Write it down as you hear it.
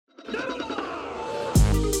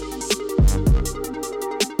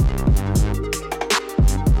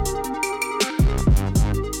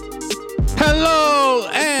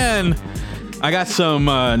I got some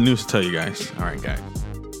news to tell you guys. All right, guys.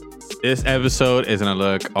 This episode is gonna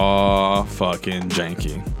look all fucking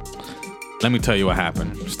janky. Let me tell you what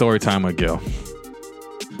happened. Story time with Gil.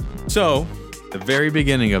 So, the very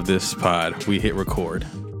beginning of this pod, we hit record,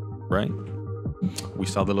 right? We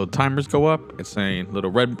saw the little timers go up. It's saying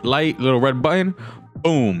little red light, little red button.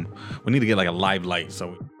 Boom. We need to get like a live light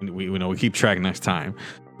so we keep track next time.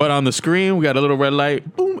 But on the screen, we got a little red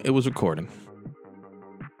light. Boom. It was recording.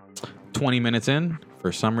 20 minutes in,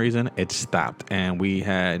 for some reason, it stopped. And we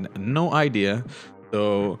had no idea.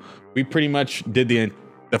 So we pretty much did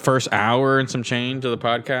the first hour and some change of the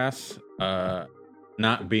podcast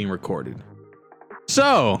not being recorded.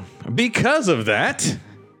 So, because of that,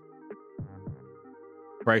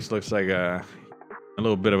 Bryce looks like a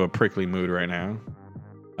little bit of a prickly mood right now.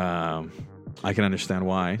 I can understand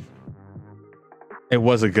why. It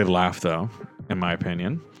was a good laugh, though, in my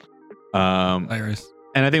opinion. Iris.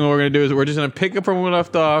 And I think what we're going to do is we're just going to pick up from where we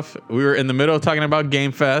left off. We were in the middle of talking about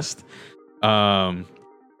Game Fest.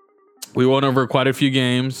 We went over quite a few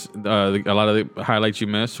games. A lot of the highlights you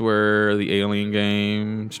missed were the Alien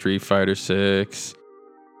game, Street Fighter 6,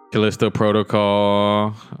 Callisto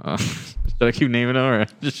Protocol. Should I keep naming them or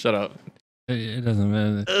just shut up? It doesn't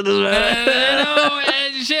matter. It doesn't matter.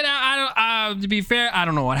 Shit, I don't. To be fair, I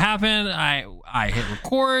don't know what happened. I hit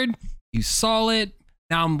record. You saw it.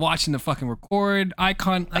 Now I'm watching the fucking record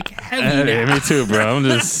icon like heavy. Me too, bro. I'm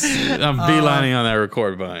beelining on that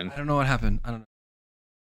record button. I don't know what happened. I don't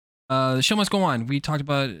know. The show must go on. We talked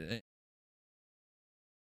about.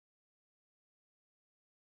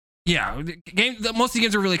 Yeah, most of the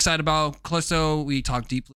games we're really excited about. Callisto, we talked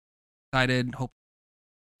deeply. Excited. Hope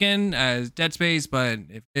again as Dead Space, but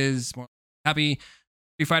if it is more happy.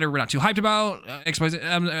 Street Fighter, we're not too hyped about.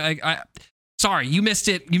 Sorry, you missed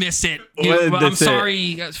it. I'm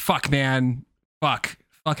sorry. Fuck, man.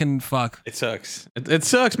 Fucking fuck. It sucks. It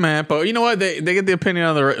sucks, man. But you know what? They get the opinion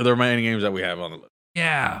on the remaining games that we have on the list.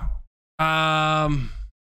 Yeah.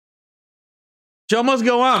 Show must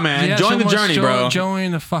go on, man. Yeah, join the journey, bro.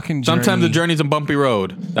 Join the fucking journey. Sometimes the journey's a bumpy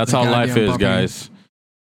road. That's how life is, guys.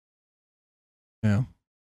 Yeah.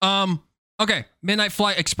 Okay. Midnight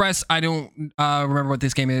Flight Express. I don't remember what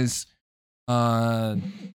this game is.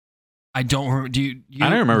 I don't remember. I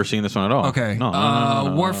don't remember seeing this one at all. Okay. No.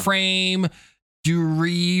 Warframe,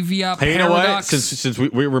 Durivia Paradox. Hey, you know what? Since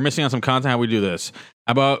we were missing on some content, how we do this?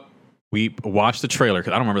 How about we watch the trailer?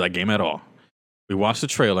 Because I don't remember that game at all. We watch the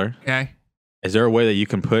trailer. Okay. Is there a way that you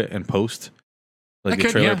can put and post like the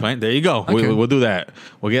trailer playing? There you go. We'll do that.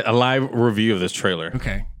 We'll get a live review of this trailer.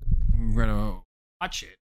 Okay. I'm gonna watch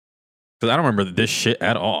it. Because I don't remember this shit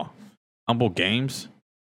at all. Humble Games.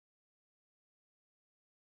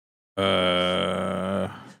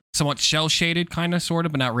 Somewhat shell shaded, kind of, sort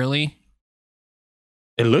of, but not really.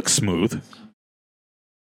 It looks smooth.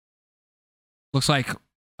 Looks like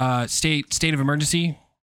state of emergency.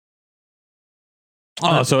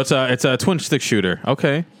 Oh, so it's a twin stick shooter.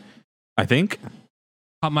 Okay, I think.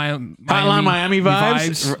 Hotline Miami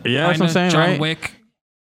vibes. Yeah, that's what I'm saying. John right? Wick.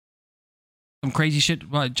 Some crazy shit.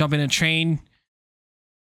 Jump in a train.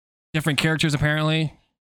 Different characters apparently.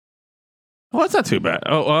 Well, it's not too bad.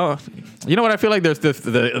 Oh, well, you know what? I feel like there's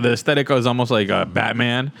the aesthetic is almost like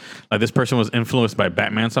Batman. Like this person was influenced by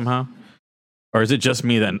Batman somehow, or is it just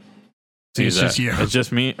me that sees that? Just you. It's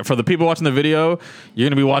just me. For the people watching the video, you're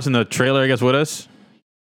gonna be watching the trailer, I guess, with us.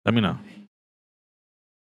 Let me know.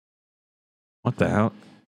 What the hell?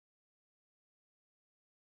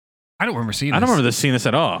 I don't remember seeing this. I don't remember seeing this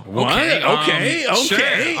at all. Okay, what? Okay. Sure.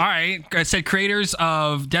 All right. I said creators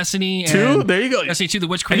of Destiny 2. There you go. Destiny 2, The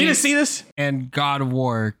Witch Queen. I need to see this. And God of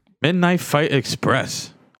War. Midnight Fight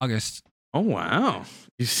Express. August. Oh, wow.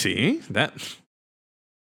 You see? That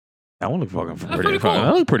one looked fucking pretty cool.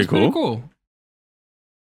 That looked pretty cool.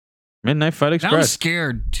 Midnight Fight Express. I'm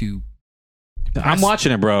scared to. I'm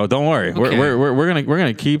watching it, bro. Don't worry. Okay. We're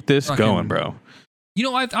gonna keep this going, bro. You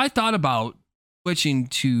know, I thought about switching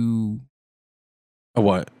to a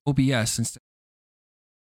what? OBS instead.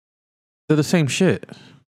 They're the same shit.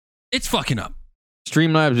 It's fucking up.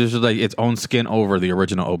 Streamlabs is just like its own skin over the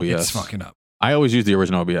original OBS. It's fucking up. I always use the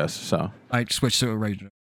original OBS, so I switched to original.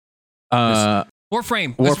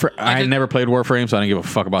 Warframe. I never played Warframe, so I didn't give a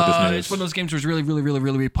fuck about this news. It's one of those games that was really, really, really,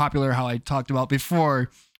 really, really popular. How I talked about before.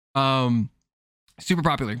 Super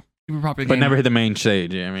popular. But never hit the main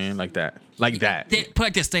stage. I mean, like that. Put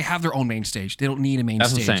like this: they have their own main stage. They don't need a main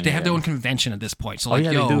stage. They have their own convention at this point. So like,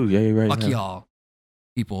 they do. Yeah, you're right. Fuck y'all,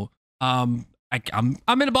 people. I'm in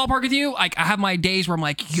a ballpark with you. Like I have my days where I'm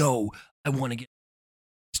like, yo, I want to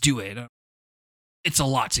let's do it. It's a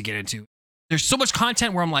lot to get into. there's so much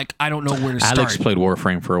content where I'm like, I don't know where to start. Alex played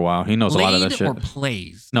Warframe for a while. He knows a lot of that Played shit. or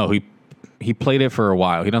plays? No, he played it for a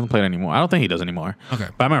while. He doesn't play it anymore. I don't think he does anymore. Okay.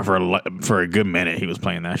 But I remember for a good minute he was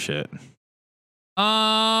playing that shit.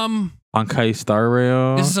 Honkai Star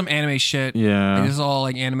Rail. This is some anime shit. Yeah. Like, this is all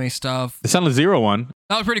like anime stuff. The Silent Zero one.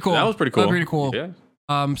 That was pretty cool. That was pretty cool. Yeah.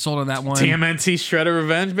 Yeah. Sold on that one. TMNT Shredder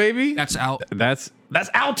Revenge, baby. That's out. That's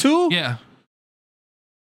out too. Yeah.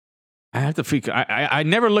 I have to freak. I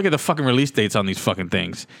never look at the fucking release dates on these fucking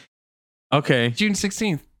things. Okay. June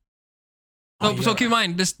 16th. So keep in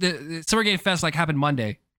mind, the Summer Game Fest like happened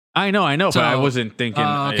Monday. I know, So- but I wasn't thinking.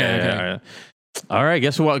 okay. All right,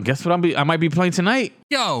 guess what? I might be playing tonight.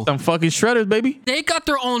 Yo, Some fucking shredders, baby. they got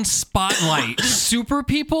their own spotlight. Super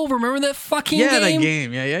People, remember that fucking game? That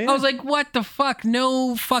game. Yeah. I was like, what the fuck?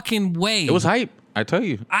 No fucking way. It was hype. I tell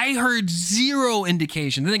you. I heard zero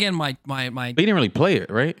indication. Then again, my But you didn't really play it,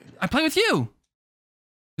 right? I play with you.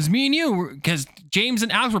 It was me and you, because James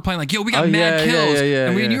and Alex were playing like, yo, we got mad kills.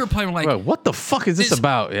 And we and you were playing like, bro, what the fuck is this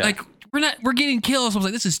about? Yeah. like we're getting kills. I was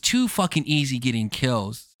like, this is too fucking easy getting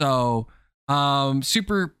kills. So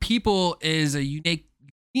Super People is a unique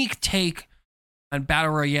take on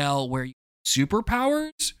Battle Royale where you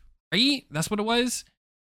superpowers, right? That's what it was.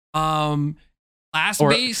 Class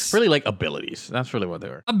base. Really like abilities. That's really what they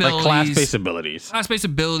were. Abilities. Like class-based abilities. Class-based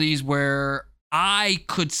abilities where I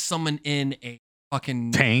could summon in a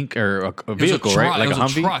fucking tank or a it was vehicle, truck, right? Like it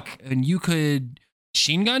was a Humvee. truck, and you could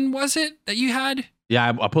machine gun. Was it that you had? Yeah,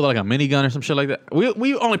 I pulled out like a minigun or some shit like that.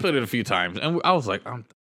 We only played it a few times, and I was like,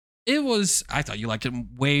 It was. I thought you liked it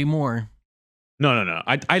way more. no.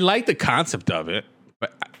 I like the concept of it,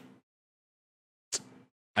 but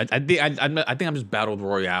I think I'm just battle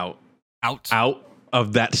royale out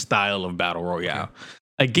of that style of battle royale. Okay.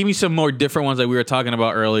 Like, give me some more different ones that we were talking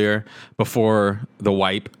about earlier before the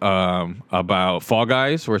wipe about Fall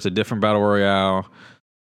Guys, where it's a different battle royale.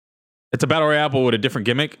 It's a battle royale, but with a different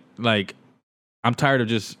gimmick. Like, I'm tired of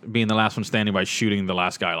just being the last one standing by shooting the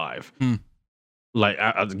last guy live. Like,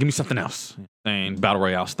 give me something else, saying battle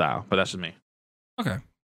royale style. But that's just me. Okay.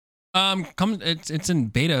 It's in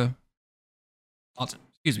beta.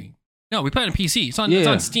 Excuse me. No, we play it on PC. It's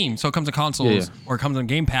on Steam, so it comes to consoles or it comes on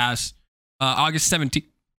Game Pass. August 17th.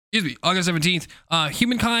 Excuse me, August 17th.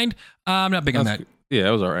 Humankind. I'm not big on that. Yeah,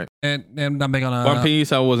 it was all right. And I'm not big on One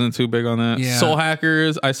Piece. I wasn't too big on that. Yeah. Soul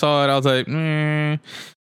Hackers. I saw it. I was like,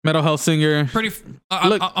 Metal Hellsinger. Pretty.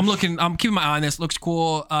 I'm keeping my eye on this. Looks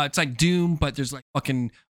cool. It's like Doom, but there's like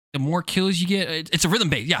fucking. The more kills you get, it's a rhythm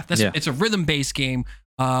based. Yeah, it's a rhythm based game.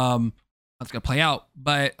 That's gonna play out,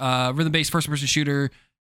 but rhythm based first person shooter,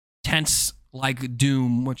 tense like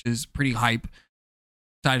Doom, which is pretty hype.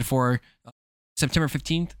 Excited for September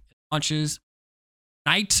 15th launches.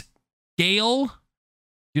 Night Gale.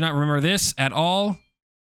 Do not remember this at all.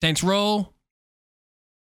 Saints Row.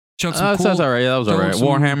 Showed some cool. Sounds all right. Yeah, that was all right.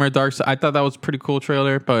 Warhammer Dark Side. I thought that was a pretty cool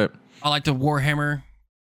trailer, but I like the Warhammer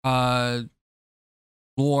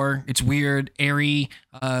lore. It's weird, airy,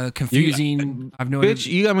 confusing. I've no bitch,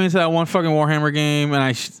 you got me into that one fucking Warhammer game, and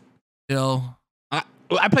I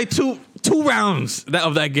played two rounds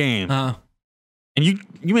of that game, and you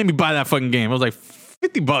made me buy that fucking game. It was like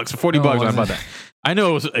 $50, $40 when I bought that. I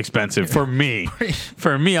know it was expensive for me.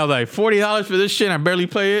 For me, I was like $40 for this shit. And I barely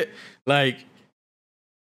play it. Like,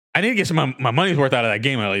 I need to get some my money's worth out of that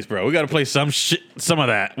game at least, bro. We got to play some of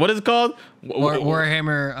that. What is it called?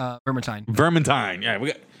 Warhammer Vermintide. Vermintide. Yeah, we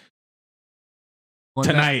got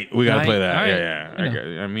tonight. We got to play that. Right. Yeah.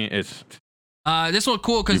 Okay. I mean, it's this one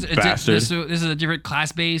cool because this is a different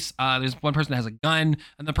class base. There's one person that has a gun,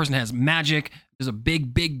 another person has magic. There's a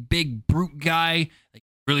big brute guy, like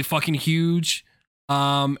really fucking huge.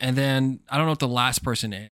 And then I don't know what the last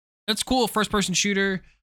person is. That's cool. First person shooter.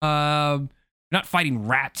 You're not fighting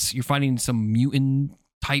rats. You're fighting some mutant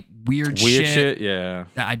type weird shit. Yeah.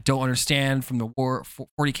 That I don't understand from the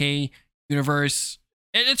 40K universe.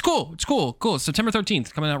 It's cool. It's cool. Cool. September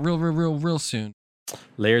 13th, coming out real soon.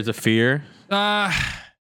 Layers of Fear.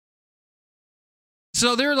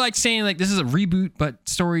 So they're like saying like this is a reboot, but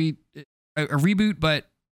story a reboot, but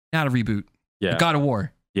not a reboot. Yeah. God of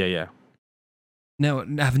War. Yeah. No,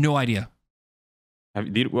 I have no idea.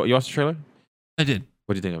 You watched the trailer? I did.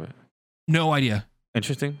 What do you think of it? No idea.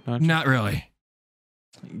 Interesting? Not really.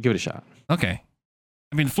 Give it a shot. Okay.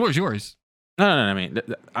 I mean, the floor is yours. No. I mean,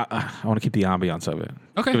 I want to keep the ambiance of it.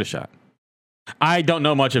 Okay. Give it a shot. I don't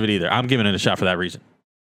know much of it either. I'm giving it a shot for that reason.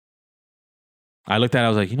 I looked at it, I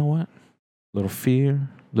was like, you know what? A little fear,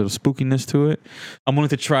 a little spookiness to it. I'm willing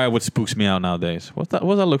to try what spooks me out nowadays. What does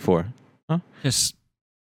that look for? Huh? Just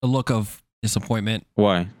a look of disappointment.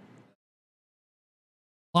 Why?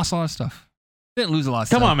 Lost a lot of stuff. didn't lose a lot. Of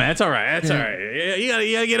Come stuff. on, man. It's all right. It's all right. You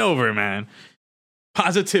gotta get over it, man.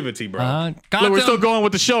 Positivity, bro. Look, we're still going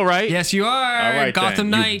with the show, right? Yes, you are. All right, Gotham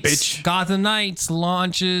then, you Knights. bitch. Gotham Knights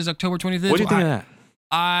launches October 25th. What do you think of that?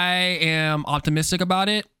 I am optimistic about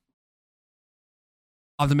it.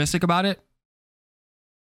 I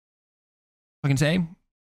can say.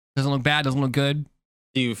 Doesn't look bad. Doesn't look good.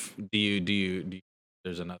 Do you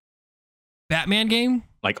there's another Batman game?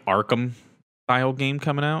 like Arkham style game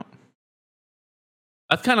coming out?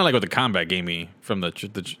 That's kind of like what the combat gave me from the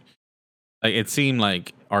like it seemed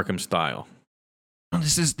like Arkham style.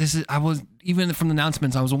 This is I was even from the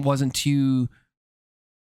announcements I wasn't too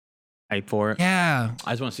Hype for it. yeah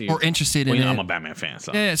I just want to see. or interested Well, in you know, it. I'm a Batman fan,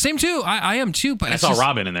 so Yeah, same too. I am too, but I it's saw just,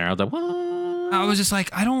 Robin in there. I was like, what? I was just like,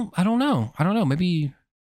 I don't know. Maybe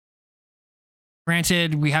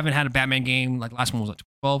granted, we haven't had a Batman game like last one was like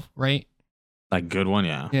 12, right? Like good one,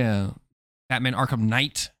 yeah. Yeah. Batman Arkham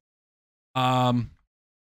Knight. I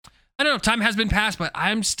don't know. Time has been passed, but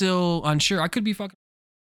I'm still unsure. I could be fucking.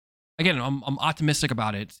 Again, I'm optimistic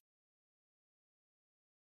about it.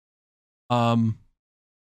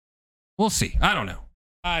 We'll see. I don't know.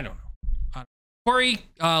 Quarry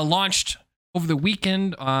launched over the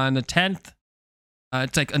weekend on the 10th.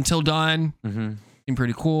 It's like Until Dawn. Mm-hmm. Seemed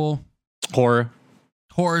pretty cool. Horror.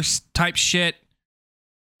 Horse type shit.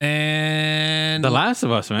 And The Last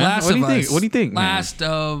of Us, man. Last What do you of think? Us. What do you think, man? Last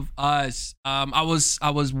of Us. I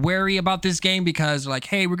was wary about this game because like,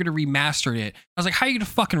 hey, we're gonna remaster it. I was like, how are you gonna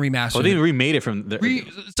fucking remaster Well, they it? remade it from the.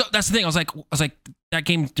 So that's the thing. I was like, that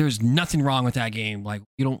game. There's nothing wrong with that game. Like,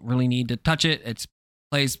 you don't really need to touch it. It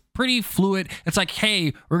plays pretty fluid. It's like,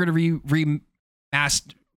 hey, we're gonna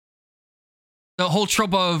remaster the whole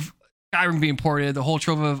trope of Skyrim being ported. The whole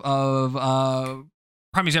trope of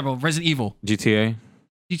prime example, Resident Evil, GTA.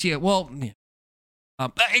 Well, yeah.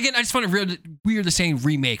 Again, I just find it weird to say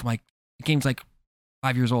remake. I'm like, the game's like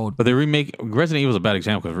 5 years old. But they remake Resident Evil is a bad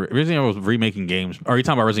example because Resident Evil was remaking games. Or are you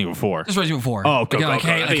talking about Resident Evil 4? This is Resident Evil 4. Oh, okay. Like,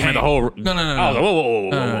 I think you meant the whole. No. I was like, whoa.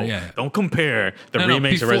 No, yeah. Don't compare the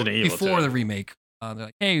remakes of Resident Evil. Before the remake, they're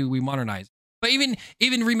like, hey, we modernized. But even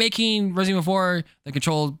remaking Resident Evil 4, the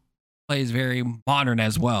control plays very modern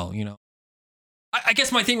as well. You know, I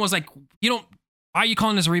guess my thing was like, why are you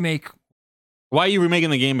calling this a remake? Why are you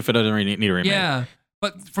remaking the game if it doesn't need a remake? Yeah,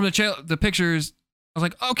 but from the pictures, I was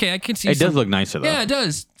like, okay, I can see. It does look nicer though. Yeah, it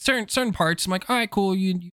does. Certain parts, I'm like, all right, cool.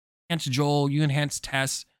 You enhance Joel, you enhance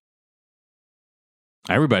Tess.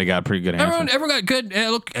 Everybody got a pretty good answer. Everyone got good.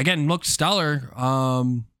 Looked stellar.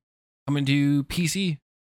 Coming to PC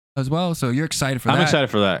as well, so you're excited for that. I'm excited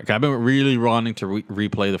for that. I've been really wanting to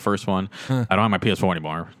replay the first one. I don't have my PS4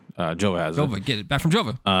 anymore. Jova has it. Get it back from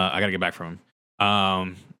Jova. I gotta get back from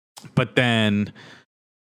him. But then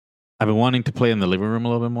I've been wanting to play in the living room a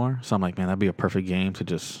little bit more. So I'm like, man, that'd be a perfect game to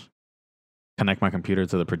just connect my computer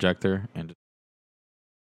to the projector and just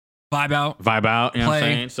vibe out. You know what I'm Play.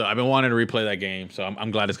 saying? So I've been wanting to replay that game. So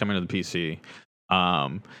I'm glad it's coming to the PC.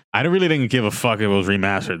 I really didn't give a fuck if it was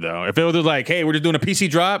remastered though. If it was like, hey, we're just doing a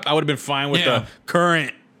PC drop, I would have been fine with the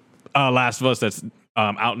current Last of Us that's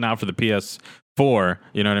out now for the PS4.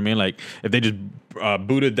 You know what I mean? Like if they just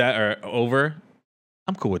booted that or over,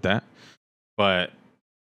 I'm cool with that. But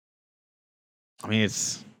I mean,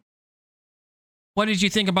 it's. What did you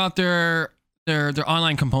think about their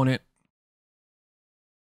online component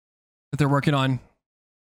that they're working on?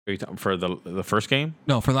 Are you talking for the first game?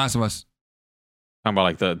 No, for The Last of Us. Talking about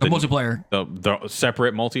like the multiplayer, the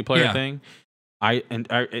separate multiplayer thing.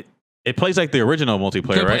 It plays like the original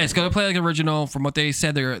multiplayer, right? It's gonna play like the original. From what they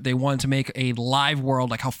said, they wanted to make a live world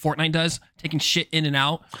like how Fortnite does, taking shit in and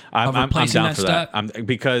out. I'm down for that.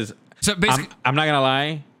 Because so basically, I'm not gonna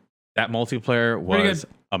lie, that multiplayer was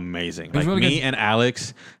amazing. Like really me good. and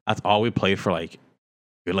Alex, that's all we played for like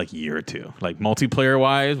a good year or two. Like multiplayer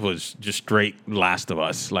wise, was just straight Last of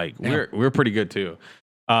Us. Like we're pretty good too.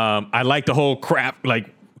 I like the whole crap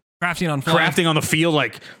like. Crafting on the field,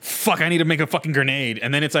 like, fuck, I need to make a fucking grenade.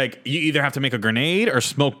 And then it's like, you either have to make a grenade or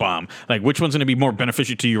smoke bomb. Like, which one's going to be more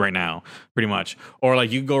beneficial to you right now, pretty much. Or,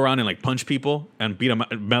 like, you can go around and, like, punch people and beat them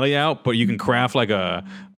melee out, but you can craft, like, a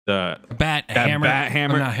bat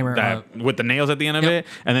hammer with the nails at the end of it,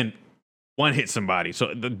 and then one hit somebody.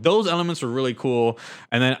 So those elements were really cool.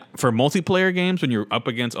 And then for multiplayer games, when you're up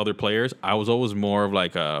against other players, I was always more of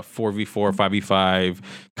like a 4v4, 5v5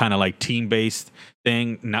 kind of like team-based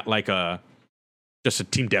thing, not like just a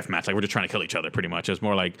team deathmatch. Like we're just trying to kill each other pretty much. It's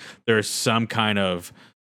more like there's some kind of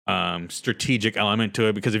strategic element to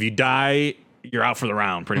it because if you die, you're out for the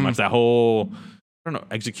round pretty much. That whole, I don't know,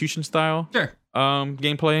 execution style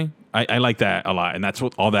gameplay. I like that a lot. And that's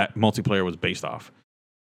what all that multiplayer was based off.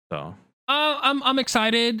 So... I'm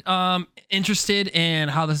excited. Interested in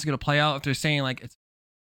how this is gonna play out. If they're saying like it's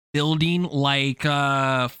building like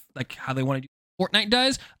how they want to do Fortnite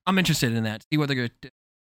does, I'm interested in that. See what they're gonna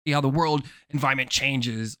see how the world environment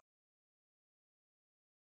changes.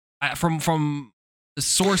 From the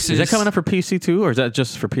sources. Is that coming up for PC too, or is that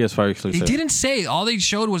just for PS5 exclusive? They didn't say. All they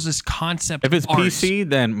showed was this concept. If it's art. PC,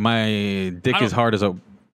 then my dick is hard as a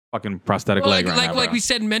fucking prosthetic leg right now. Like we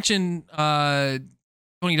said, mentioned.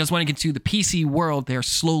 Sony does want to get to the PC world. They're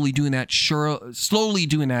slowly doing that. Slowly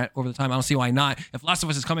doing that over the time. I don't see why not. If Last of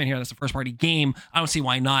Us is coming here, that's a first party game. I don't see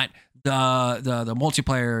why not. The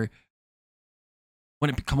multiplayer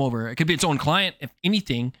wouldn't come over. It could be its own client, if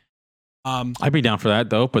anything. I'd be down for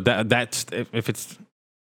that though. But that's if it's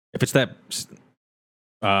that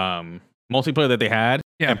multiplayer that they had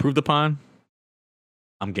improved upon,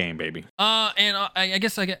 I'm game, baby. I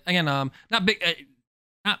guess again, not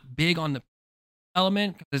big on the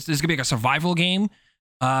element. This is gonna be like a survival game.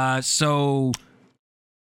 So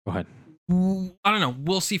go ahead. I don't know.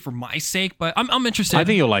 We'll see for my sake, but I'm interested. I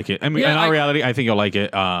think you'll like it. I mean, in all reality, I think you'll like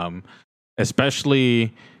it.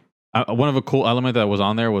 Especially one of the cool element that was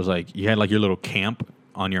on there was like you had like your little camp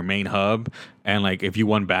on your main hub, and like if you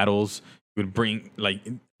won battles, you would bring like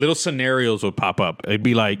little scenarios would pop up. It'd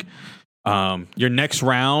be like your next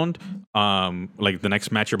round, like the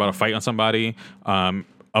next match you're about to fight on somebody.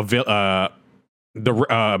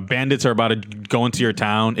 The bandits are about to go into your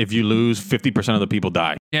town. If you lose, 50% of the people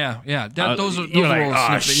die. Yeah. Those are like,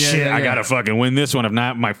 oh shit, I gotta fucking win this one. If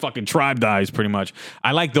not, my fucking tribe dies. Pretty much.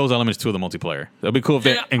 I like those elements too of the multiplayer. It'll be cool if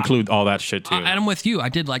they include all that shit too. And I'm with you. I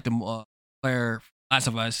did like the player Last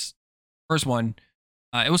of Us first one.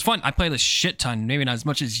 It was fun. I played a shit ton. Maybe not as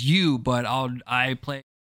much as you, but I play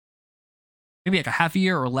maybe like a half a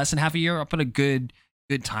year or less than half a year. I put a good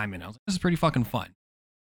time in. I was like, this is pretty fucking fun.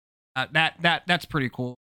 That's pretty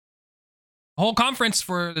cool. The whole conference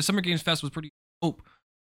for the Summer Games Fest was pretty dope.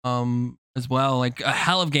 As well, like a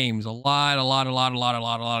hell of games, a lot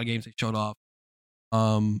of games they showed off.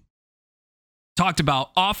 Talked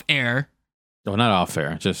about off air. No, not off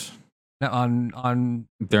air. Just on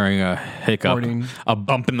during a hiccup, recording. A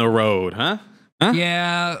bump in the road, huh?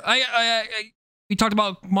 Yeah, we talked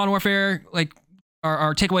about Modern Warfare. Like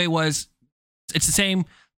our takeaway was it's the same,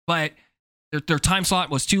 but their time slot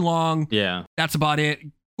was too long. Yeah. That's about it.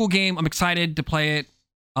 Cool game. I'm excited to play it.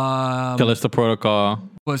 Callisto Protocol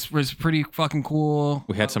was pretty fucking cool.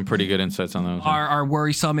 We had some pretty good insights on those. Our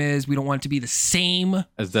worrisome is we don't want it to be the same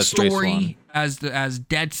as Dead story as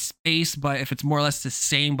Dead Space, but if it's more or less the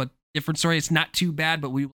same but different story, it's not too bad,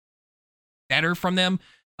 but we better from them.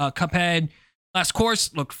 Cuphead Last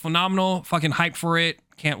Course looked phenomenal. Fucking hyped for it.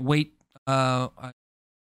 Can't wait.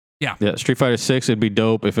 Yeah, Street Fighter 6, it'd be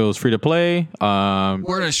dope if it was free to play. Word on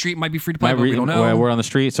the Street might be free to play, but we don't know. We're on the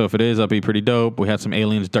street, so if it is, that'd be pretty dope. We had some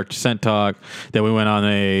Aliens Dark Descent talk. Then we went on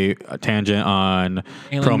a tangent on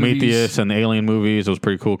Alien Prometheus movies. And the Alien movies. It was a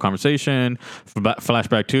pretty cool conversation.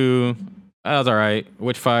 Flashback 2, that was all right.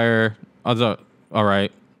 Witchfire, that was all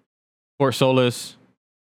right. Fort Solis,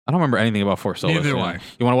 I don't remember anything about Fort Solis. Neither do I.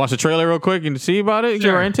 You want to watch the trailer real quick and see about it?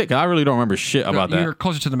 Sure. Get our intake? I really don't remember shit about that. You're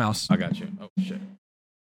closer to the mouse. I got you. Oh, shit.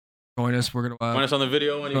 Join us. We're gonna join us on the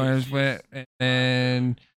video and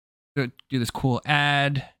then do this cool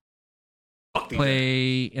ad.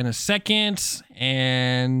 Play in a second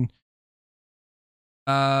and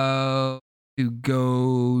to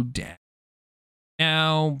go down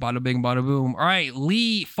now. Bada bing, bada boom. All right,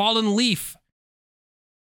 Fallen Leaf.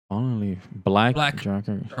 Black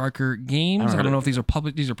Darker Games. I don't know if these are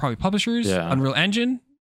public. These are probably publishers. Yeah. Unreal Engine.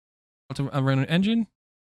 Unreal Engine.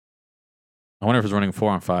 I wonder if it's running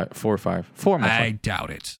 4 on 5. 4 or 5. 4. I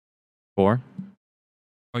doubt it. 4.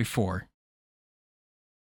 Probably 4.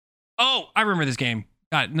 Oh, I remember this game.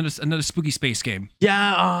 Got it. Another spooky space game.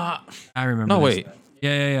 Yeah. I remember. No, this. wait.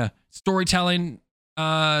 Yeah. Storytelling.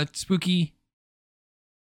 Spooky.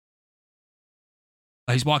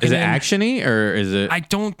 He's walking. Is it in. actiony or is it? I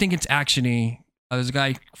don't think it's actiony. There's a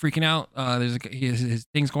guy freaking out. There's his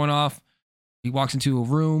thing's going off. He walks into a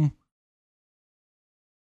room.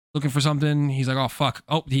 Looking for something. He's like, oh, fuck.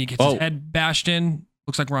 Oh, he gets his head bashed in.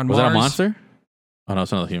 Looks like we're on Mars. Was that a monster? Oh, no,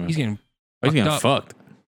 it's not a human. He's getting fucked.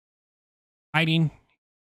 Hiding.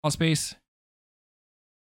 All space.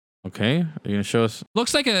 Okay. Are you going to show us?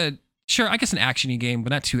 Looks like I guess an actiony game, but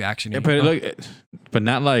not too actiony. Yeah, but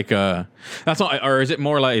not like, that's not, or is it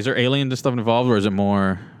more like, is there alien stuff involved or is it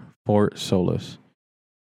more Fort Solis?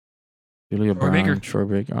 Julia Brown, Troy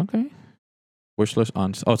Baker. Okay. Wishlist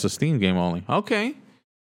on, it's a Steam game only. Okay.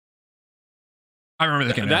 I remember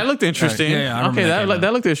that game. That looked interesting. Yeah, okay, that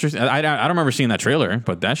looked interesting. I don't remember seeing that trailer,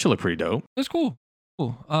 but that should look pretty dope. It's cool.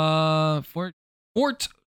 Cool. Fort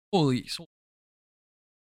Holy.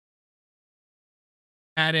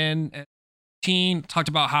 Add in 18. Talked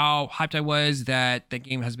about how hyped I was that the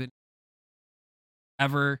game has been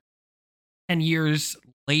ever 10 years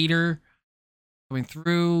later going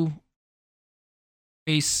through.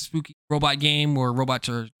 Space spooky robot game where robots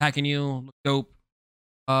are attacking you. Look dope.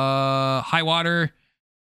 High Water.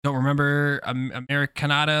 Don't remember.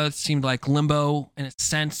 Americanata seemed like Limbo in a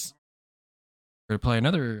sense. We're gonna play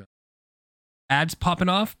another ads popping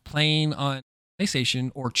off, playing on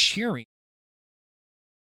PlayStation or cheering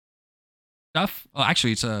stuff. Oh,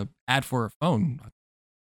 actually, it's a ad for a phone.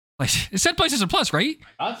 Like it said PlayStation Plus, right?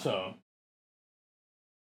 I thought so.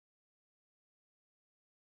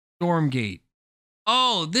 Stormgate.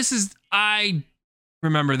 Oh, I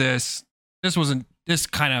remember this. This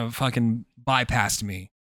kind of fucking bypassed me.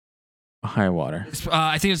 High Water.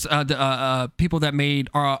 I think it's the people that made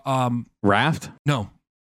Raft? no.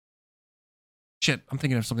 Shit, I'm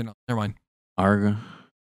thinking of something else. Never mind. Arga.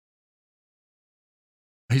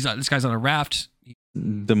 This guy's on a raft.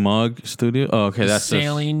 The Mug Studio? Oh, okay. That's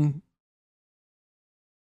sailing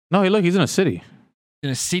No, look, he's in a city. in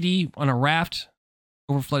a city on a raft.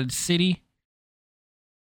 Overflooded city.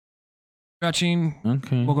 Stretching.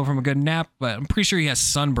 Okay. Woke up from a good nap, but I'm pretty sure he has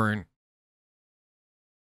sunburn.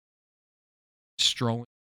 Strolling.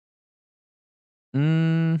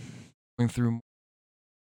 Going through.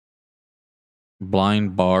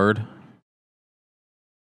 Blind Bard.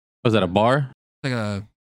 Was that a bar? Like a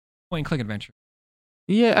point and click adventure.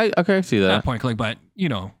 Yeah, I see that. Not point and click, but you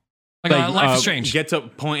know. Like Life is Strange. Get to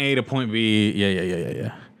point A to point B.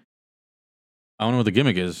 Yeah. I don't know what the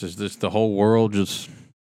gimmick is. Is this the whole world just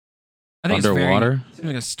I think underwater? It's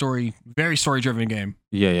like a very story driven game.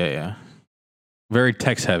 Yeah. Very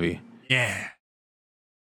text heavy. Yeah.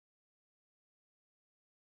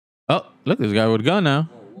 Oh, look, this guy with a gun now.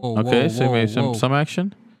 Whoa, Okay, whoa, so whoa, maybe whoa. some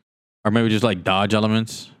action, or maybe just like dodge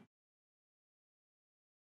elements.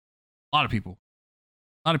 A lot of people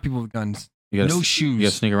with guns. You gotta No shoes. You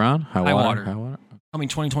gotta sneak around. High water. Coming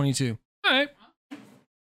 2022. All right.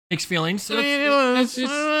 Mixed feelings. It's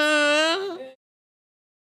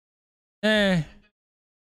then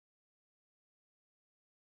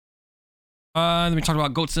we talked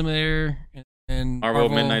about Goat Simulator and Marvel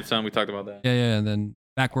Midnight Sun. We talked about that. Yeah. And then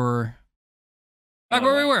back where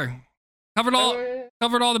we were. Covered all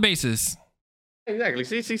the bases. Exactly.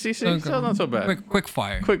 See. So not so bad. Quick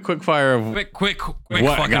fire. Quick fire of Quick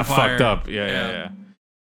what fucking got fire. fucked up. Yeah.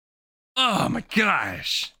 Oh my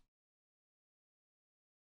gosh.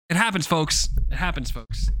 It happens, folks.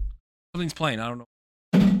 Something's playing. I don't know.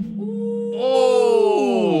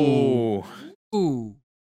 Oh. Ooh.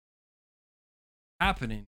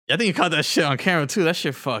 Happening. I think you caught that shit on camera too. That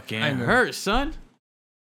shit fucking I know. hurt, son.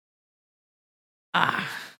 Fuck,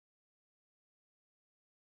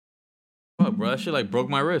 bro. That shit like broke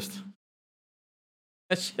my wrist.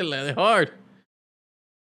 That shit landed hard.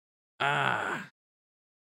 I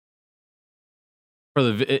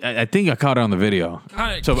think I caught it on the video.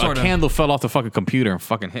 So a candle fell off the fucking computer and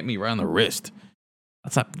fucking hit me right on the wrist.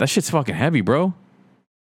 That shit's fucking heavy, bro.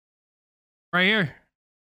 Right here.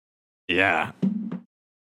 Yeah.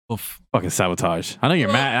 Oof. Fucking sabotage. I know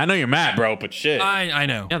you're mad, bro, but shit. I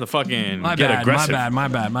know. You have to fucking My get bad, aggressive. My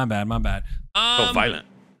bad. Go violent.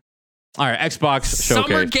 All right, Xbox Summer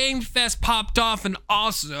showcase. Game Fest popped off, and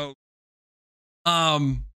also,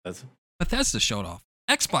 Bethesda showed off.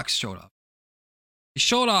 Xbox showed off. They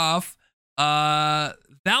showed off.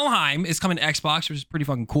 Valheim is coming to Xbox, which is pretty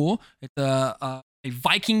fucking cool. It's a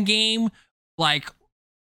Viking game like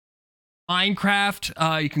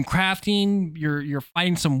Minecraft. You can crafting. You're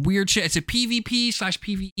fighting some weird shit. It's a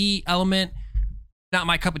PvP/PvE element. Not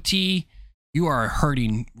my cup of tea. You are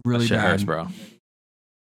hurting really That shit bad, hurts, bro.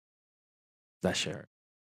 That shit hurts.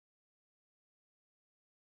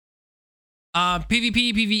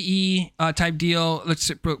 PvP, PvE type deal.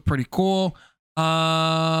 Looks pretty cool.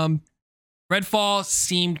 Redfall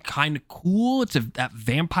seemed kind of cool. It's that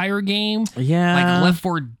vampire game. Yeah. Like Left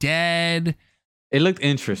 4 Dead. It looked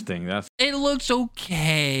interesting. It looks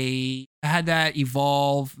okay. I had that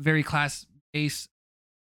Evolve, very class based.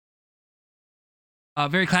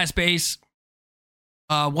 Very class based.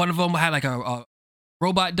 One of them had like a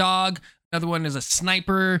robot dog. Another one is a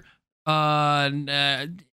sniper.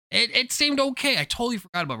 It seemed okay. I totally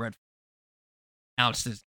forgot about Redfall. Announced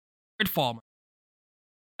this Redfall.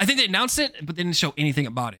 I think they announced it, but they didn't show anything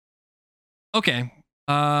about it. Okay.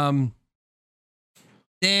 Then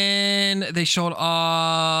they showed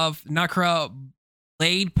off Nakara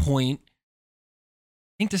Blade Point. I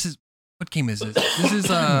think this is what game is this? This is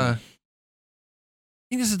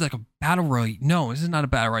think this is like a battle royale. No, this is not a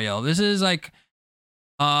battle royale. This is like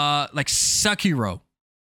Sekiro,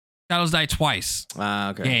 Shadows Die Twice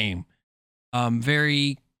Okay. game.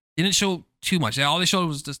 Very didn't show too much. All they showed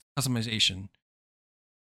was just customization.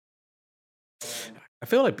 I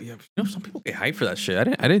feel like some people get hyped for that shit. I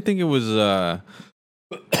didn't think it was a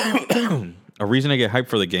reason to get hyped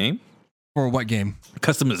for the game. For what game?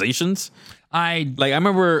 Customizations. I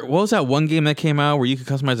remember, what was that one game that came out where you could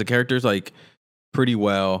customize the characters like pretty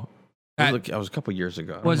well? That was a couple years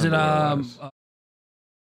ago. Was it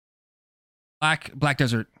Black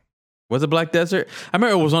Desert? Was it Black Desert? I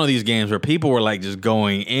remember it was one of these games where people were like just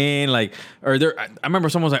going in, like, or there. I remember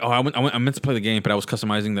someone was like, "Oh, I meant to play the game, but I was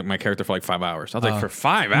customizing my character for like 5 hours." I was like, "For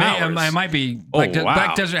 5 hours?" It might be.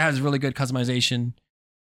 Black Desert has really good customization.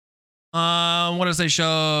 What does they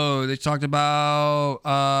show? They talked about.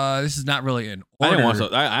 This is not really in order. I didn't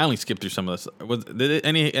watch. I only skipped through some of this. Did it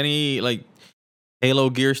any like Halo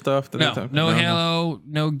gear stuff? No Halo,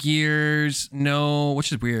 no Gears, no.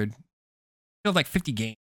 Which is weird. I feel like 50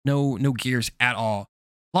 games. No Gears at all.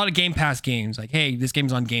 A lot of Game Pass games. Like, hey, this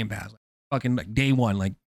game's on Game Pass. Like, fucking like day one.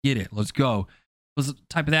 Like, get it. Let's go. Was the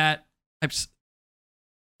type of that. Types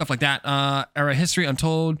stuff like that. Era History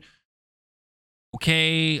Untold.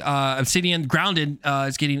 Okay. Obsidian Grounded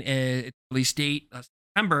is getting a release date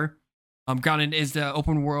September. Grounded is the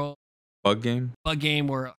open world bug game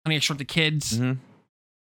where Honey I Shrunk the Kids. Mm-hmm.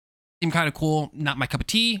 Seemed kind of cool. Not my cup of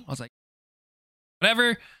tea. I was like,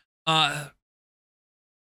 whatever. Flight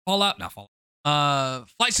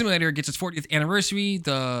Simulator gets its 40th anniversary.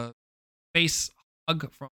 The Space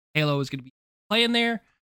Hug from Halo is going to be playing there.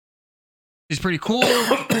 It's pretty cool.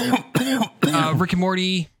 Rick and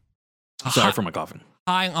Morty. Sorry for my coughing.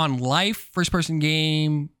 High on Life, first person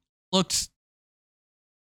game. Looked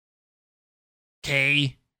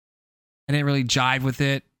okay. I didn't really jive with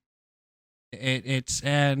it.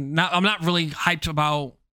 I'm not really hyped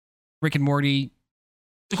about Rick and Morty.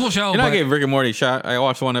 It's a cool show. I gave Rick and Morty a shot. I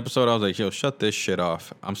watched one episode. I was like, yo, shut this shit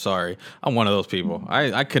off. I'm sorry. I'm one of those people.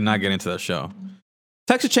 I could not get into that show.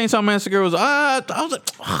 Texas Chainsaw Massacre was, I was like,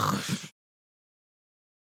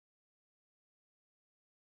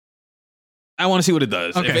 I want to see what it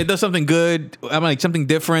does. Okay. If it does something good, I'm like something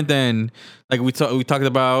different than like we talked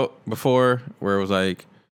about before, where it was like,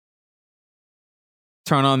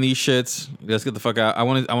 turn on these shits. Let's get the fuck out. I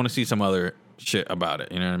want to see some other shit about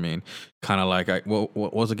it. You know what I mean? Kind of like what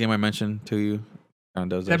was the game I mentioned to you?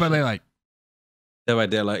 Kind of does that. Dead by Daylight. Dead by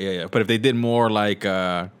Daylight. Yeah. But if they did more like, you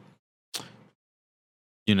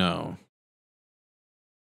know.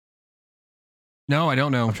 No, I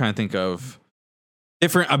don't know. I'm trying to think of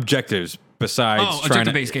different objectives besides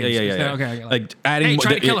objective-based games. Yeah. Okay. Like adding,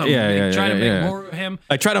 try to kill him. Yeah. Try to make more of him.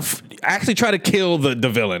 Like try to kill the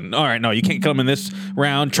villain. All right, no, you can't kill him in this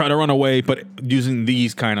round. Try to run away, but using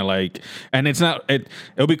these kind of like, and it's not.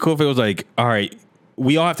 It'll be cool if it was like, all right,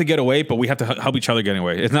 we all have to get away, but we have to help each other get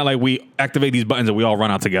away. It's not like we activate these buttons and we all run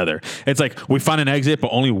out together. It's like we find an exit, but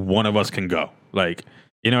only one of us can go. Like.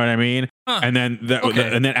 You know what I mean? And then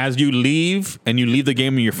and then as you leave the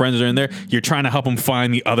game and your friends are in there, you're trying to help them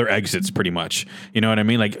find the other exits pretty much. You know what I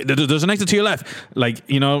mean? Like there's an exit to your left. Like,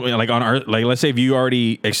 you know, like on Earth, like let's say if you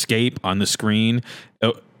already escape on the screen,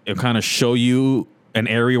 it'll kind of show you an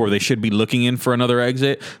area where they should be looking in for another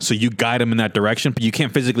exit. So you guide them in that direction, but you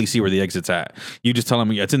can't physically see where the exit's at. You just tell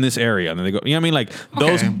them it's in this area. And then they go, you know what I mean? Like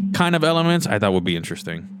those kind of elements I thought would be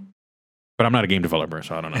interesting. But I'm not a game developer,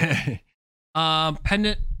 so I don't know.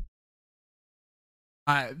 Pendant.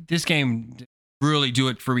 This game didn't really do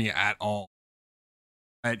it for me at all.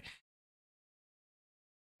 Right?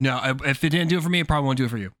 No, if it didn't do it for me, it probably won't do it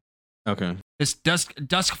for you. Okay. This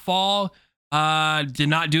Duskfall did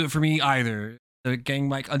not do it for me either. The game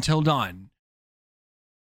like Until Dawn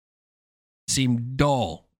seemed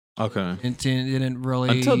dull. Okay. It didn't really.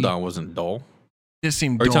 Until Dawn wasn't dull. This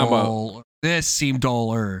seemed dull. This seemed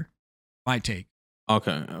duller. My take.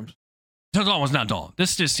 Okay. Until Dawn was not dull.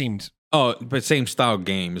 This just seemed. Oh, but same style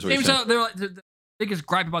game is what same style. The biggest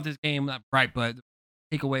gripe about this game, not gripe, but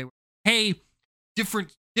takeaway. Hey,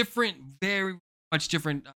 different, very much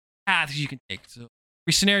different paths you can take. So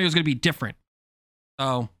every scenario is going to be different. So,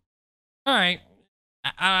 all right.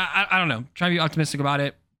 I don't know. Try to be optimistic about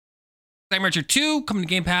it. Flight Simulator 2 coming to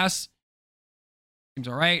Game Pass. Seems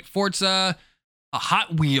all right. Forza,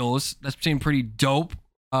 Hot Wheels. That's seemed pretty dope.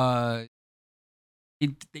 They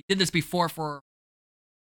did this before for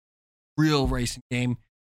real racing game.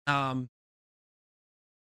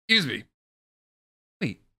 Excuse me.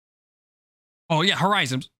 Wait. Oh yeah,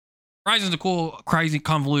 Horizon. Horizon's a cool, crazy,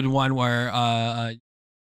 convoluted one where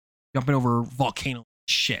jumping over volcano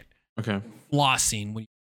shit. Okay. Flossing when you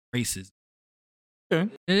races. Okay.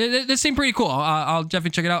 This seemed pretty cool. I'll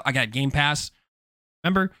definitely check it out. I got Game Pass.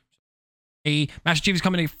 Remember, Master Chief is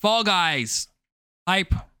coming to Fall Guys.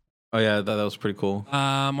 Hype. Oh yeah, that was pretty cool.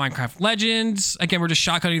 Minecraft Legends. Again, we're just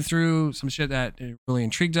shotgunning through some shit that really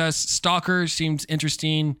intrigued us. Stalker seems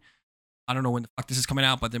interesting. I don't know when the fuck this is coming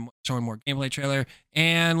out, but they're showing more gameplay trailer.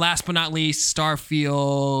 And last but not least,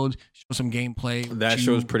 Starfield. Show some gameplay. That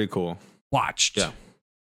show's pretty cool. Watched. Yeah.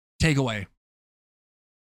 Takeaway.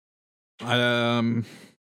 That's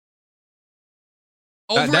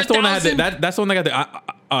the one that had that's the one that got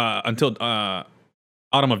the until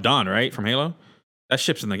Autumn of Dawn, right? From Halo. That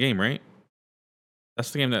ship's in the game, right?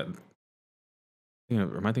 That's the game that.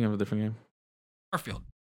 Am I thinking of a different game? Starfield,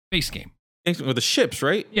 base game with the ships,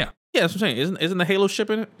 right? Yeah, yeah. That's what I'm saying. Isn't the Halo ship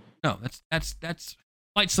in it? No, that's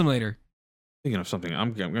Flight Simulator. Thinking of something.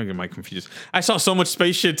 I'm gonna get my confused. I saw so much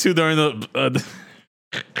space shit too during the.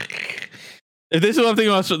 If this is what I'm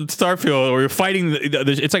thinking about Starfield, where you're fighting,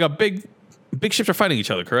 it's like a big ships are fighting each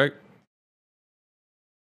other, correct?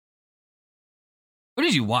 What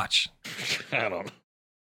did you watch? I don't know.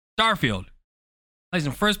 Starfield plays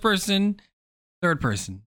in first person, third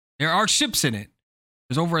person. There are ships in it.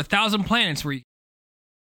 There's over 1,000 planets where you.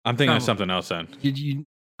 I'm thinking of something else then. Did you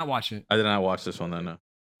not watch it? I did not watch this one then.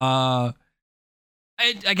 No.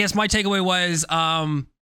 I guess my takeaway was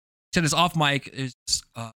said this off mic is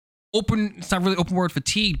open. It's not really open world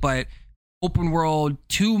fatigue, but open world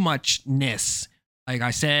too muchness. Like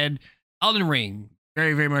I said, Elden Ring,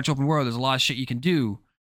 very very much open world. There's a lot of shit you can do.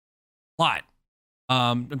 A lot.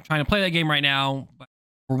 I'm trying to play that game right now, but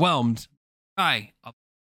overwhelmed.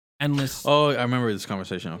 Endless. Oh, I remember this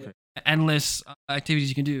conversation. Okay. Endless activities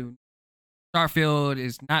you can do. Starfield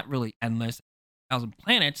is not really endless. 1,000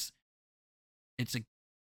 planets. It's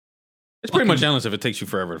pretty much endless if it takes you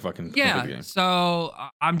forever to fucking complete the game. So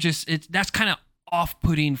I'm just that's kind of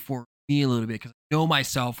off-putting for me a little bit because I know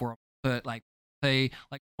myself where I'm like play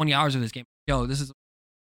like 20 hours of this game. Yo, this is.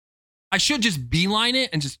 I should just beeline it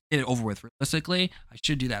and just get it over with. Realistically, I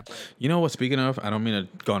should do that. But you know what? Speaking of, I don't mean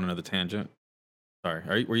to go on another tangent.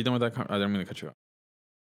 Sorry, were you done with that? I don't mean to cut you off.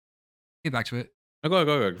 Get back to it. No,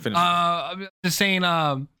 go. Finish. I'm just saying.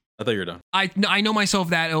 I thought you were done. I know myself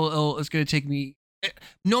that it's gonna take me.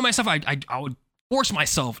 Know myself. I would force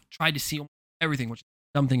myself try to see everything, which is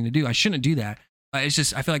a dumb thing to do. I shouldn't do that. It's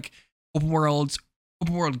just I feel like open world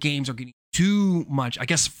games are getting too much. I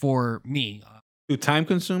guess for me. Too time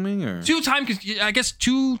consuming or too time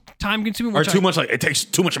consuming or too much like it takes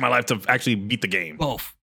too much of my life to actually beat the game.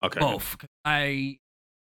 Both. Okay. Both. I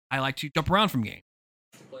like to jump around from games.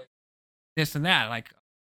 This and that. Like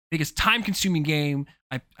biggest time consuming game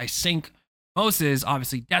I sink most is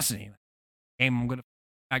obviously Destiny. Game I'm gonna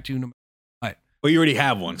back to no matter what. Well, you already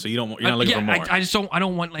have one, so you're not looking for more. I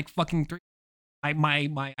don't want like fucking 3.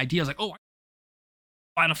 My idea is like,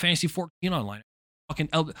 Final Fantasy 14 online. Fucking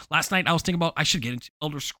last night I was thinking about I should get into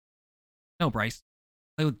Elder Scrolls. No, Bryce,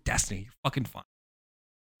 play with Destiny. You're fucking fun.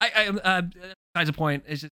 Besides the point,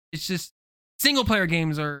 it's just single player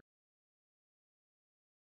games are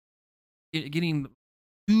getting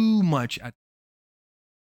too much.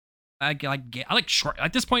 I like short.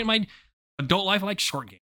 At this point in my adult life, I like short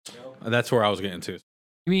games. That's where I was getting to.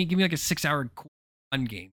 Give me like a 6-hour fun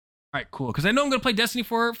game. All right, cool. Because I know I'm gonna play Destiny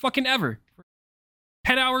for fucking ever.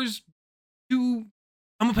 10 hours. I'm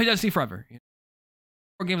gonna play Destiny forever. You know?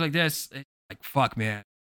 For games like this, it's like fuck, man.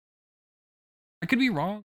 I could be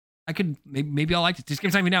wrong. I could maybe I'll like it. This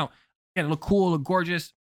game's not even out. Yeah, it look cool, look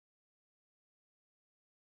gorgeous.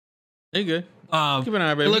 Hey, good. Keep an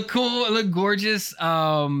eye, baby. It look cool, it look gorgeous.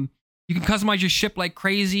 You can customize your ship like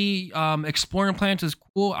crazy. Exploring planets is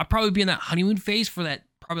cool. I'll probably be in that honeymoon phase for that,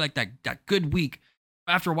 probably like that good week.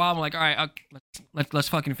 After a while, I'm like, all right, let's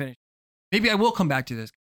fucking finish. Maybe I will come back to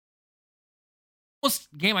this. Most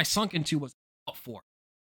game I sunk into was 4.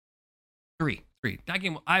 3. That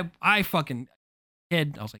game, I fucking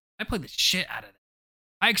kid. I was like, I played the shit out of it.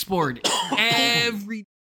 I explored every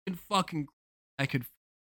fucking I could.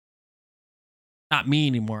 Not me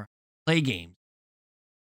anymore. Play games.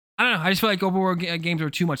 I don't know. I just feel like open world games are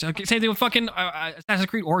too much. Same thing with fucking Assassin's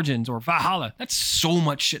Creed Origins or Valhalla. That's so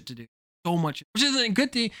much shit to do. So much, which isn't a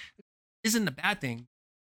good thing. Isn't a bad thing.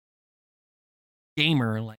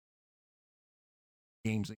 Gamer like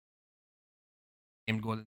games like game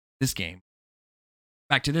go to this game.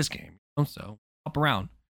 Back to this game. So up around.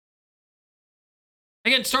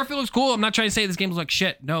 Again, Starfield looks cool. I'm not trying to say this game looks like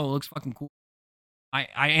shit. No, it looks fucking cool. I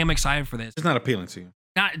am excited for this. It's not appealing to you.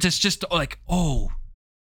 Not just like,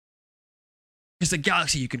 it's a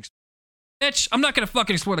galaxy you can. Bitch, I'm not gonna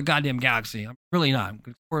fucking explore the goddamn galaxy. I'm really not. I'm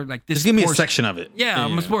gonna explore like this. Just give me a section of it. Yeah, I'm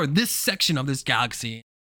gonna explore this section of this galaxy.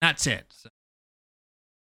 That's it. So,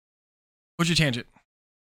 What's your tangent?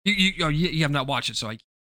 You have not watched it, so I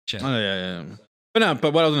shit. Oh yeah.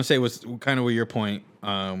 But what I was gonna say was kind of where your point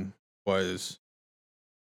was.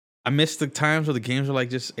 I miss the times where the games were like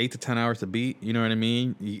just 8 to 10 hours to beat. You know what I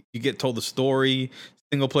mean? You get told the story,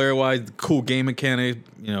 single player wise, cool game mechanic.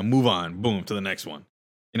 You know, move on, boom to the next one.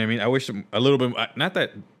 You know what I mean? I wish a little bit. Not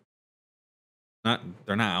that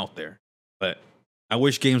they're not out there, but I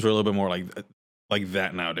wish games were a little bit more like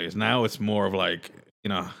that nowadays. Now it's more of like, you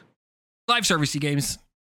know, live servicey games,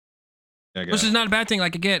 which is not a bad thing.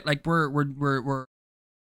 Like again, like we're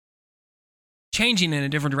changing in a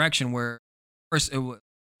different direction. Where first it was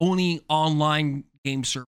only online game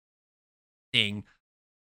service thing,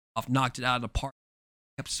 I've knocked it out of the park.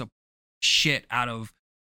 Kept some shit out of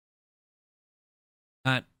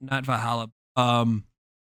not Valhalla,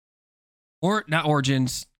 or not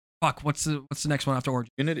Origins. Fuck, what's the next one after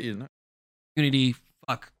Origins? Unity, isn't it? Unity.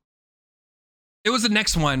 Fuck. It was the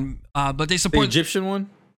next one, but they support the Egyptian one.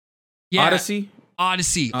 Yeah, Odyssey. They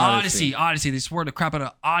support the crap out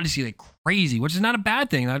of Odyssey like crazy, which is not a bad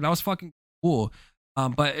thing. That was fucking cool.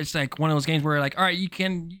 But it's like one of those games where like, all right, you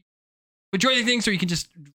can majority of things, or you can just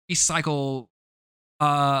recycle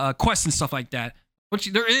quests and stuff like that. Which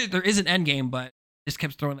there is an end game, but just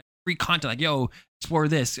kept throwing like free content, like yo, explore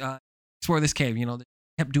this cave. You know, they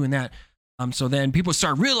kept doing that. So then people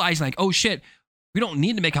start realizing like, oh shit, we don't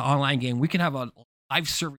need to make an online game. We can have a live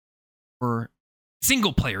service for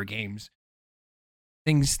single player games.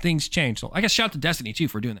 Things change. So I guess shout out to Destiny too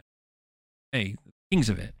for doing that. Hey, the kings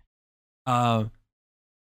of it. I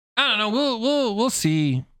don't know. We'll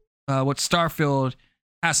see what Starfield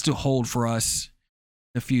has to hold for us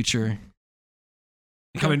in the future.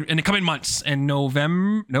 In the coming months and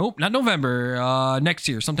November. Nope, not November. Next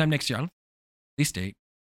year, sometime next year. I don't know. Release date.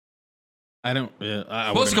 I don't. Yeah, it's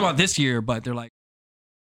supposed to come out this year, but they're like,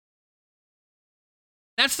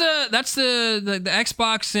 that's the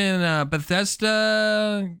Xbox and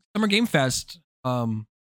Bethesda Summer Game Fest.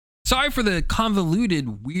 Sorry for the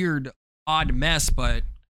convoluted, weird, odd mess, but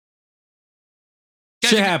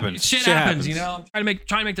shit happens. Shit happens. You know, I'm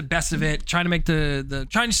trying to make the best of it. Trying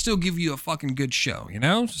to still give you a fucking good show. You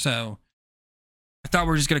know, so I thought we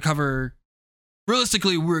were just gonna cover.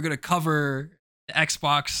 Realistically, we were gonna cover the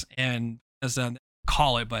Xbox and as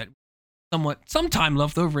call it, but some time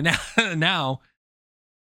left over now.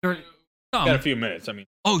 Got a few minutes. I mean,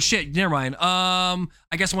 oh shit, never mind. I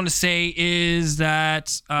guess I want to say is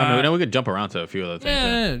that we could jump around to a few other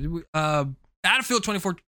things. Yeah, Battlefield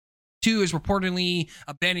 2042 is reportedly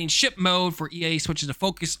abandoning ship mode for EA, switches to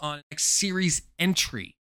focus on next series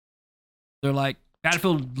entry. They're like,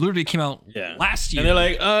 Battlefield literally came out last year, and they're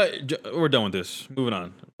like, we're done with this, moving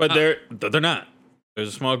on. But they're not. There's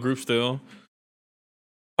a small group still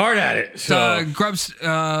hard at it. So Grubs,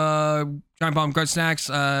 Giant Bomb, Grub Snacks,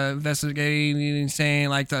 investigating, saying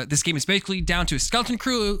like this game is basically down to a skeleton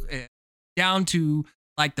crew, down to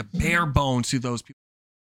like the bare bones to those people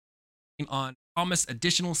on promised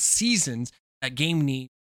additional seasons that game need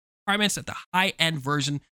requirements at the high end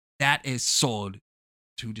version that is sold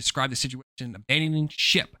to describe the situation abandoning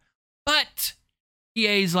ship. But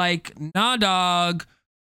EA's like, nah dog,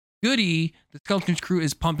 goody. The skeleton crew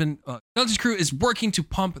is pumping. Skeleton crew is working to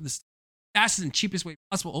pump the fastest and cheapest way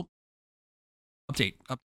possible. Update.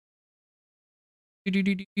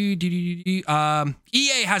 EA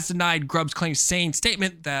has denied Grubb's claim, saying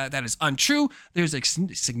statement that is untrue. There's a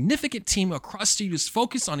significant team across studios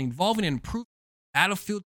focused on evolving and improving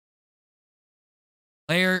Battlefield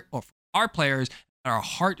player or our players that are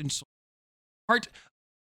heart and soul. Part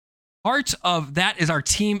of that is our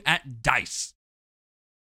team at DICE.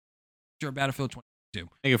 Your Battlefield 22.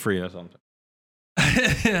 Make it free or something.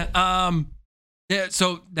 Yeah,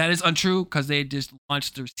 so that is untrue because they just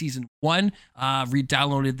launched their season 1.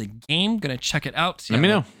 Re-downloaded the game. Gonna check it out. Let me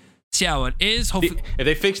know. See how it is. Hopefully, if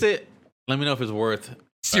they fixed it, let me know if it's worth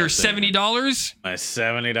your $70. My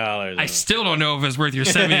 $70. I still don't know if it's worth your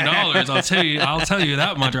 $70. I'll tell you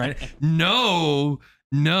that much, right? No.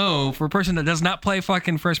 For a person that does not play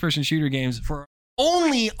fucking first-person shooter games, for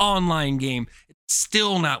only online game, it's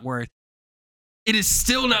still not worth. It is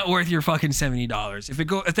still not worth your fucking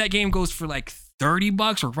 $70. If that game goes for like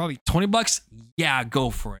 $30 or probably $20, yeah, go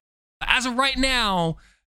for it. But as of right now,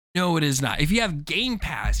 no, it is not. If you have Game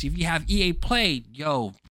Pass, if you have EA Play,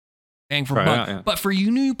 yo, bang for buck. Yeah. But for you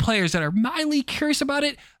new players that are mildly curious about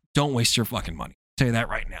it, don't waste your fucking money. I'll tell you that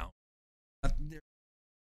right now.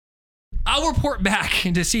 I'll report back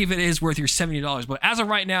to see if it is worth your $70. But as of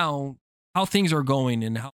right now, how things are going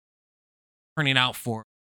and how turning out for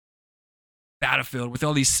Battlefield with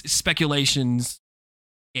all these speculations,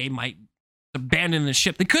 they might abandon the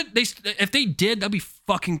ship. If they did, that'd be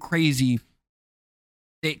fucking crazy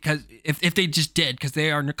because if they just did, because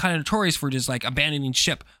they are kind of notorious for just like abandoning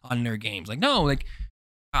ship on their games. Like, no, like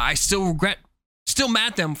I still mad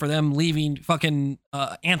at them for them leaving fucking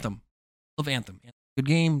Anthem. Love Anthem. Good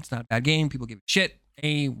game. It's not a bad game. People give it shit.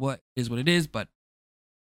 What is what it is, but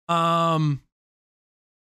I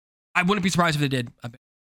wouldn't be surprised if they did. Went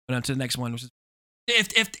on to the next one, which is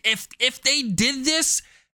if they did this,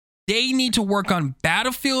 they need to work on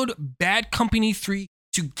Battlefield Bad Company 3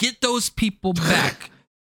 to get those people back.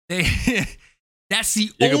 That's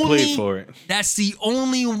the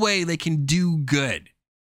only way they can do good.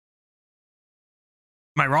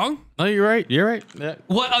 Am I wrong? No, you're right. You're right. Yeah.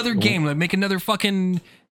 What other game? Like make another fucking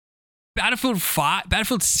Battlefield 5,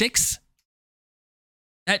 Battlefield 6?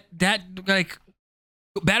 That like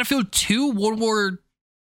Battlefield 2, World War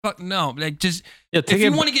fuck no. Like just if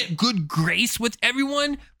you want to get good grace with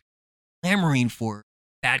everyone, clamoring for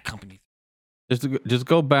Bad Company. Just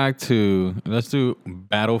go back to, let's do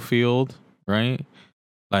Battlefield, right?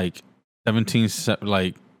 Like 17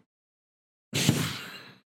 like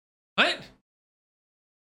what?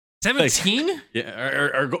 17? Like, yeah,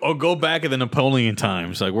 or go back in the Napoleon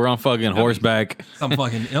times. Like we're on fucking horseback. Some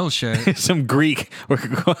fucking ill shit. Some Greek.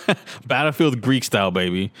 Battlefield Greek style,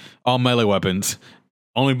 baby. All melee weapons.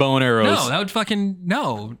 Only bow and arrows. No, that would fucking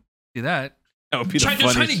do that. That would be trying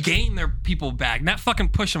to gain their people back, not fucking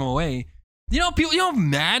push them away. You know how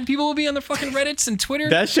mad people will be on the fucking Reddits and Twitter?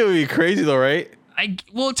 That shit would be crazy though, right?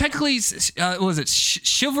 Well, technically, what was it?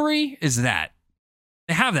 Chivalry is that.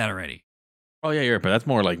 They have that already. Oh yeah, you're right, but that's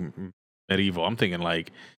more like medieval. I'm thinking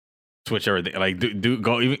like switch everything. Like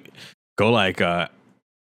go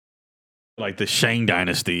like the Shang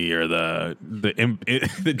Dynasty or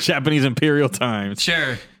the Japanese Imperial times.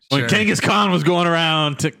 Sure. When Genghis Khan was going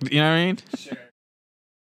around, you know what I mean? Sure.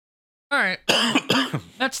 All right.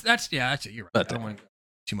 that's it. You're right. I don't want to go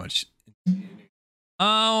too much.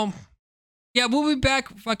 Yeah, we'll be back.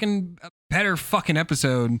 Fucking a better fucking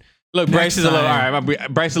episode. Look, Bryce is a little all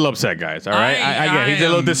right. Bryce is a little upset, guys. All right, I get it. He's a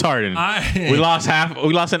little disheartened. We lost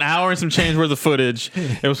an hour and some change worth of footage.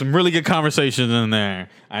 There was some really good conversations in there.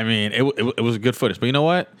 I mean, it was good footage. But you know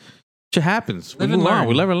what? Shit happens. We move on.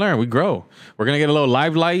 We live and learn. We grow. We're gonna get a little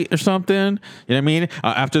live light or something. You know what I mean?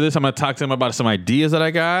 After this, I'm gonna talk to him about some ideas that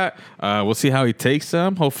I got. We'll see how he takes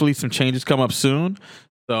them. Hopefully, some changes come up soon.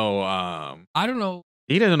 So I don't know.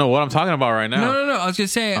 He doesn't know what I'm talking about right now. No. I was gonna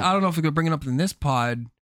say I don't know if we could bring it up in this pod,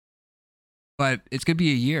 but it's gonna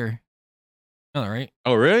be a year. All right.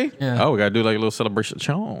 Oh really? Yeah. Oh, we gotta do like a little celebration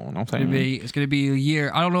show. You know what I'm saying? It's gonna be a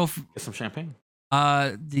year. I don't know if get some champagne.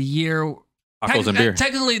 The year. Tacos and beer.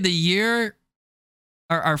 Technically, the year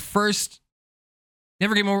our first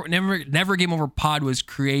Never Game Over pod was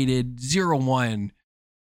created 01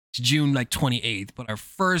 June like 28th, but our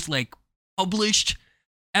first like published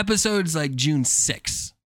episodes like June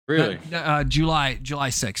 6th. Really? July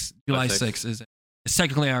 6th. July 6th is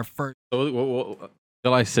technically our first. So,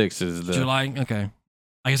 July 6th is the July. Okay.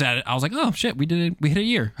 Like I said, I was like, oh shit, we did it. We hit a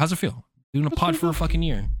year. How's it feel? Doing a pod for a fucking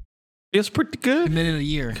year. It's pretty good. Committed a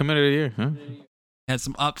year, huh? Had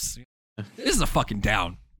some ups. This is a fucking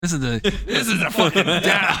down. This is a fucking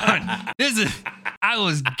down. I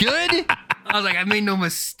was good. I was like, I made no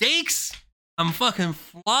mistakes. I'm fucking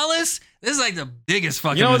flawless. This is like the biggest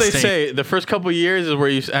fucking. You know what mistake. they say? The first couple of years is where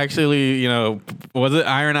you actually,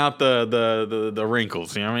 iron out the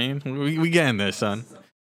wrinkles. You know what I mean? We getting there, son.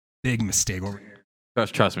 Big mistake over here.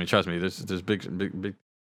 Trust me. There's big.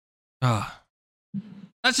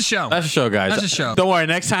 That's a show. That's a show, guys. That's a show. Don't worry.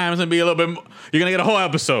 Next time it's gonna be a little bit. You're gonna get a whole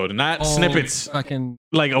episode, not snippets. Fucking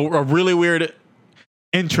like a really weird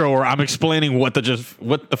intro where I'm explaining what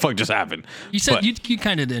the fuck just happened. You said you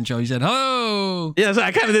kind of did the intro. You said, "Oh." Yeah, so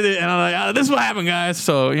I kind of did it, and I'm like, "This is what happened, guys."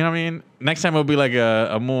 So you know what I mean. Next time it'll be like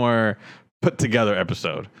a more put together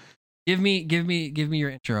episode. Give me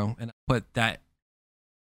your intro, and I'll put that.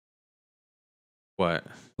 What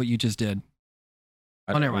you just did.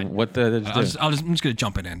 Oh, never mind. What did you do? I'm just gonna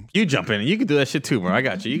jump it in. You jump in. You can do that shit too, bro. I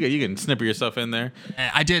got you. You can snipper yourself in there.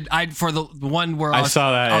 I did. For the one where I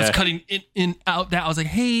saw that. I was cutting in out. That I was like,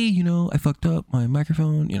 hey, I fucked up my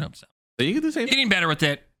microphone. So you can do the same. Getting better with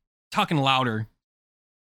it. Talking louder.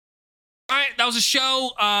 All right, that was a show.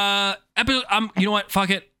 Episode. You know what? Fuck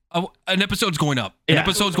it. An episode's going up. An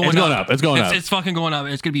episode's going up. It's going up. It's fucking going up.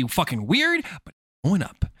 It's gonna be fucking weird, but going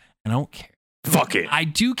up. And I don't care. Fuck it. I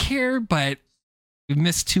do care, but we've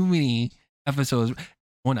missed too many episodes.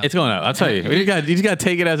 It's going up. I'll tell you. You just got to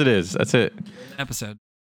take it as it is. That's it. Episode.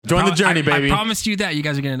 Join the journey, baby. I promised you that. You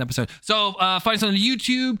guys are getting an episode. So find us on the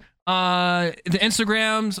YouTube, the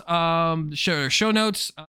Instagrams, show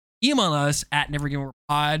notes. Email us at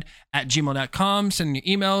nevergameoverpod@gmail.com. Send your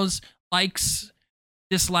emails, likes,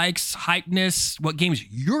 dislikes, hypeness, what games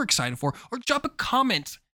you're excited for, or drop a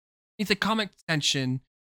comment. It's a comment section.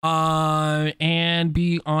 And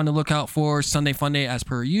be on the lookout for Sunday Fun Day as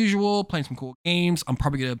per usual, playing some cool games. I'm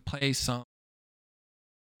probably gonna play some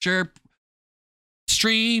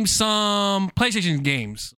stream some PlayStation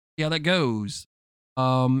games. See how that goes.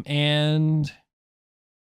 And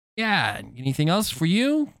yeah, anything else for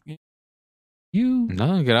you?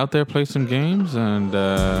 No, get out there, play some games, and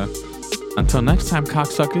until next time,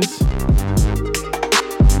 cocksuckers.